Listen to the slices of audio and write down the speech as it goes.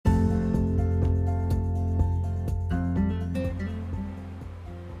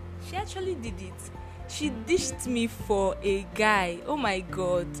actually did it. She dished me for a guy. Oh my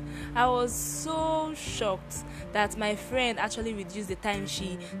god. I was so shocked that my friend actually reduced the time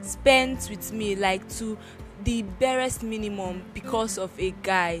she spent with me like to the barest minimum because of a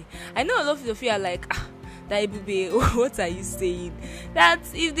guy. I know a lot of you are like, that Ebube, what are you saying? That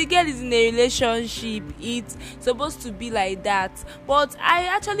if the girl is in a relationship, it's supposed to be like that. But I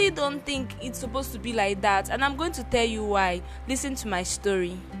actually don't think it's supposed to be like that. And I'm going to tell you why. Listen to my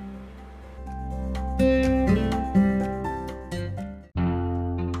story.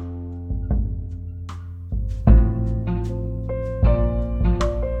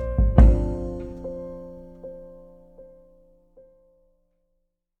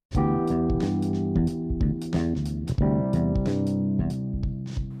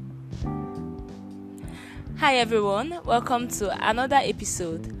 Hi everyone, welcome to another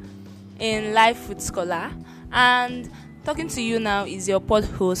episode in Life with Scholar, and talking to you now is your pod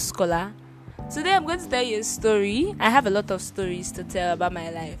host Scholar. Today I'm going to tell you a story. I have a lot of stories to tell about my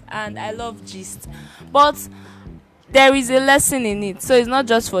life and I love gist, but there is a lesson in it, so it's not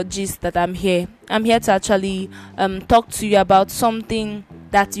just for gist that I'm here. I'm here to actually talk to you about something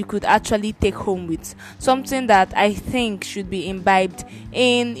that you could actually take home with, something that I think should be imbibed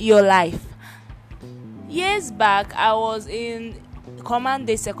in your life. Years back, I was in Command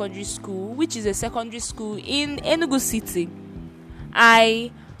Day Secondary School, which is a secondary school in Enugu City.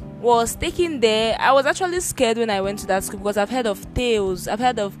 I was taken there. I was actually scared when I went to that school because I've heard of tales. I've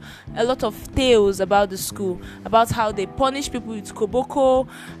heard of a lot of tales about the school, about how they punish people with koboko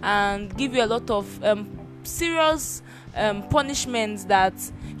and give you a lot of serious punishments that,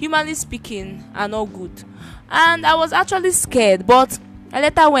 humanly speaking, are not good. And I was actually scared, but I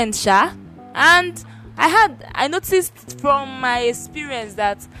later went, and I noticed from my experience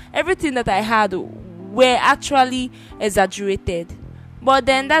that everything that I had were actually exaggerated. But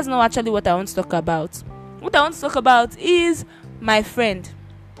then that's not actually what I want to talk about. What I want to talk about is my friend.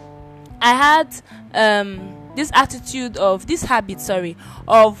 I had this habit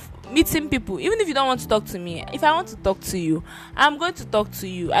of meeting people. Even if you don't want to talk to me, if I want to talk to you, I'm going to talk to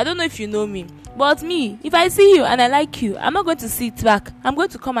you. I don't know if you know me, but me, if I see you and I like you, I'm not going to sit back. I'm going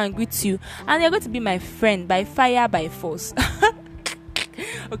to come and greet you, and you're going to be my friend by fire, by force.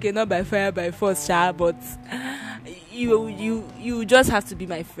 Okay, not by fire, by force, but you just have to be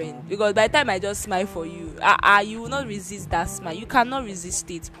my friend, because by the time I just smile for you, you will not resist that smile. You cannot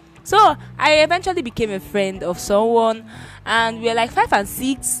resist it. So I eventually became a friend of someone, and we were like 5 and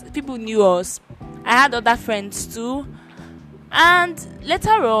 6. People knew us. I had other friends too, and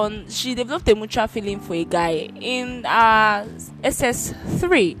later on, she developed a mutual feeling for a guy in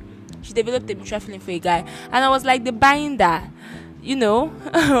SS3. She developed a mutual feeling for a guy, and I was like the binder,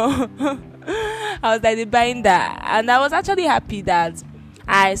 I was like the binder, and I was actually happy that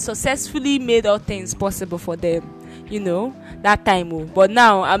I successfully made all things possible for them. That time. But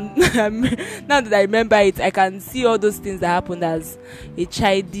now now that I remember it, I can see all those things that happened as a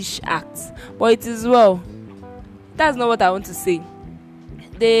childish act. But it is well. That's not what I want to say.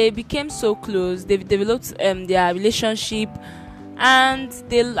 They became so close. They developed their relationship, and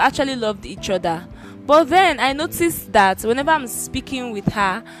they actually loved each other. But then I noticed that whenever I'm speaking with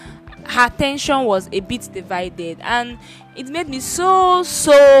her attention was a bit divided, and it made me so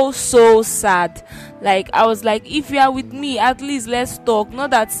sad. Like, I was like, if you are with me, at least let's talk.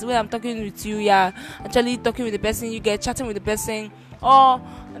 Not that when I'm talking with you, you're actually talking with the person, you get chatting with the person, or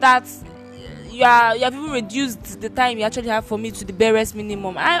that you have even reduced the time you actually have for me to the barest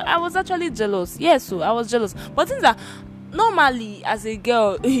minimum. I was actually jealous. Yes, so I was jealous. But things that normally as a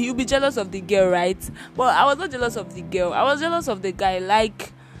girl you'll be jealous of the girl, right? But I was not jealous of the girl. I was jealous of the guy.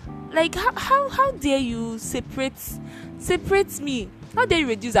 Like how dare you separate me? How dare you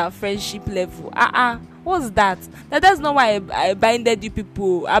reduce our friendship level? What's that? That's not why I binded you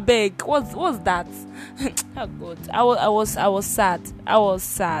people. I beg. What's that? Oh God, I was sad. I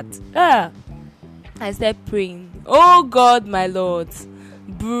started praying. Oh God, my Lord,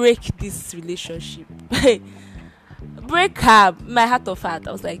 break this relationship. Break her, my heart of heart.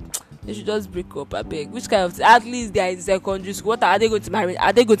 I was like, they should just break up. I beg. Which kind of? At least they are in secondary school. What are they going to marry?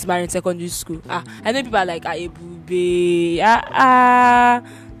 Are they going to marry in secondary school? I know people are like, Ebube.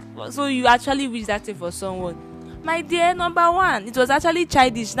 So you actually wish that thing for someone, my dear. Number one, it was actually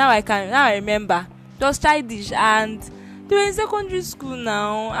childish. Now I remember. It was childish, and they were in secondary school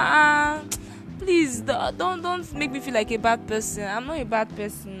now. Please don't make me feel like a bad person. I'm not a bad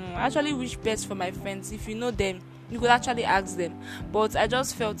person. No. I actually wish best for my friends. If you know them, you could actually ask them. But I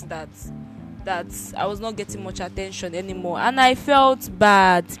just felt that I was not getting much attention anymore, and I felt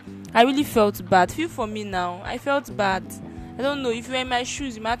bad. I really felt bad. Feel for me now. I felt bad. I don't know, if you were in my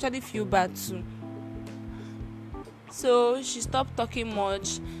shoes, you might actually feel bad too. So she stopped talking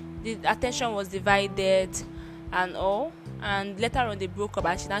much. The attention was divided and all. And later on, they broke up,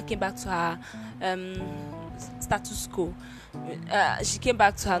 and she now came back to her status quo. She came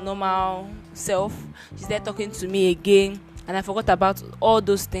back to her normal self. She started talking to me again, and I forgot about all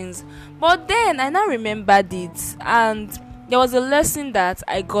those things. But then I now remembered it, and there was a lesson that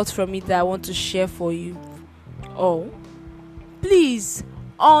I got from it that I want to share for you. Oh, please,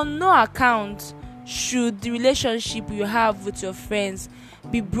 on no account should the relationship you have with your friends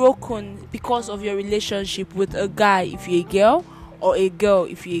be broken because of your relationship with a guy if you're a girl, or a girl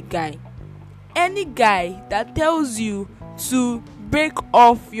if you're a guy. Any guy that tells you to break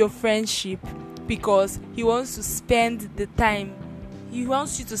off your friendship because he wants to spend the time, he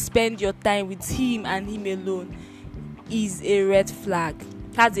wants you to spend your time with him and him alone, is a red flag.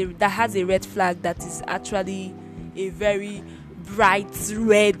 That has a red flag that is actually a very bright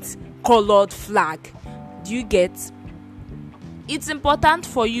red colored flag. Do you get? It's important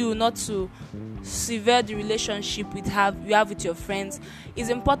for you not to sever the relationship you have with your friends. It's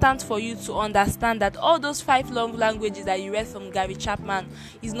important for you to understand that all those 5 love languages that you read from Gary Chapman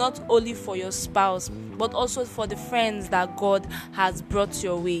is not only for your spouse, but also for the friends that God has brought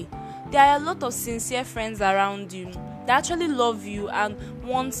your way. There are a lot of sincere friends around you that actually love you and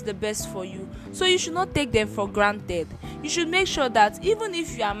want the best for you. So you should not take them for granted. You should make sure that even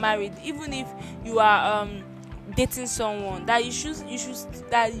if you are married, even if you are dating someone, that you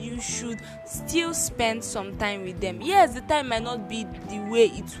should still spend some time with them. Yes, the time might not be the way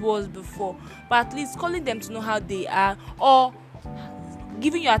it was before, but at least calling them to know how they are, or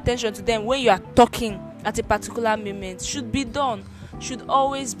giving your attention to them when you are talking at a particular moment should be done, should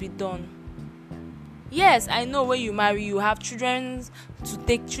always be done. Yes, I know when you marry, you have children to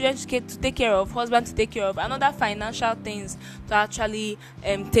take care of, husband to take care of, and other financial things to actually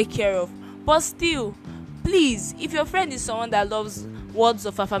take care of. But still, please, if your friend is someone that loves words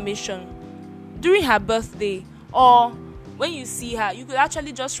of affirmation, during her birthday or when you see her, you could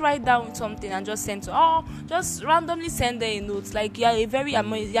actually just write down something and just send to her, or just randomly send her a note like, you're a very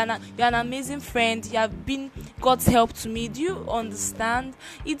amazing, you're an amazing friend, you have been God's help to me. Do you understand?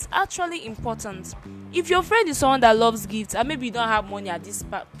 It's actually important. If your friend is someone that loves gifts and maybe you don't have money at this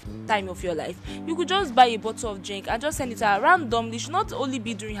time of your life, you could just buy a bottle of drink and just send it to her randomly. It should not only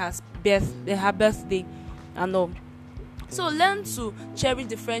be during her birthday and all. So learn to cherish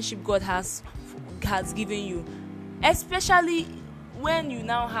the friendship God has given you, especially when you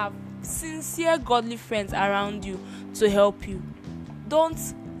now have sincere godly friends around you to help you. Don't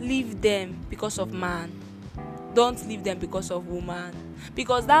leave them because of man. Don't leave them because of woman,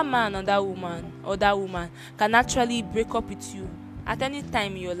 because that man or that woman can actually break up with you at any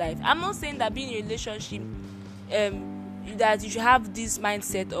time in your life. I'm not saying that being in a relationship that you should have this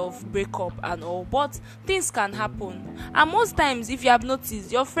mindset of breakup and all, but things can happen, and most times, if you have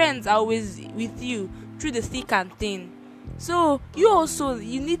noticed, your friends are always with you through the thick and thin. So you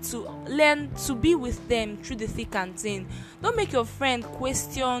need to learn to be with them through the thick and thin. Don't make your friend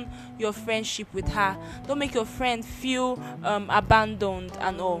question your friendship with her. Don't make your friend feel abandoned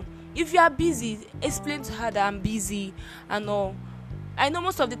and all. If you are busy, explain to her that I'm busy and all. I know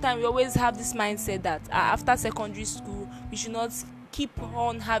most of the time we always have this mindset that after secondary school we should not keep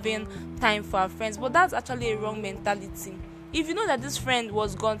on having time for our friends, but that's actually a wrong mentality. If you know that this friend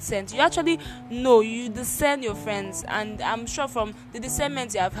was God sent, you actually know, you discern your friends, and I'm sure from the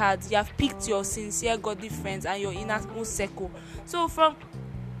discernment you have had, you have picked your sincere godly friends and your innermost circle. So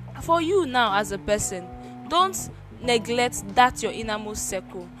for you now as a person, don't neglect that your innermost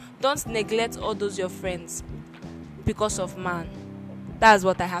circle. Don't neglect all those your friends because of man. That's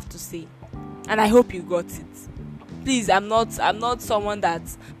what I have to say, and I hope you got it. Please, I'm not someone that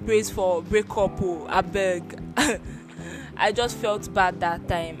prays for breakup or I beg. I just felt bad that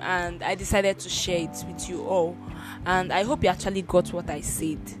time, and I decided to share it with you all, and I hope you actually got what I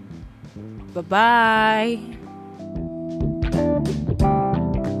said. Bye bye.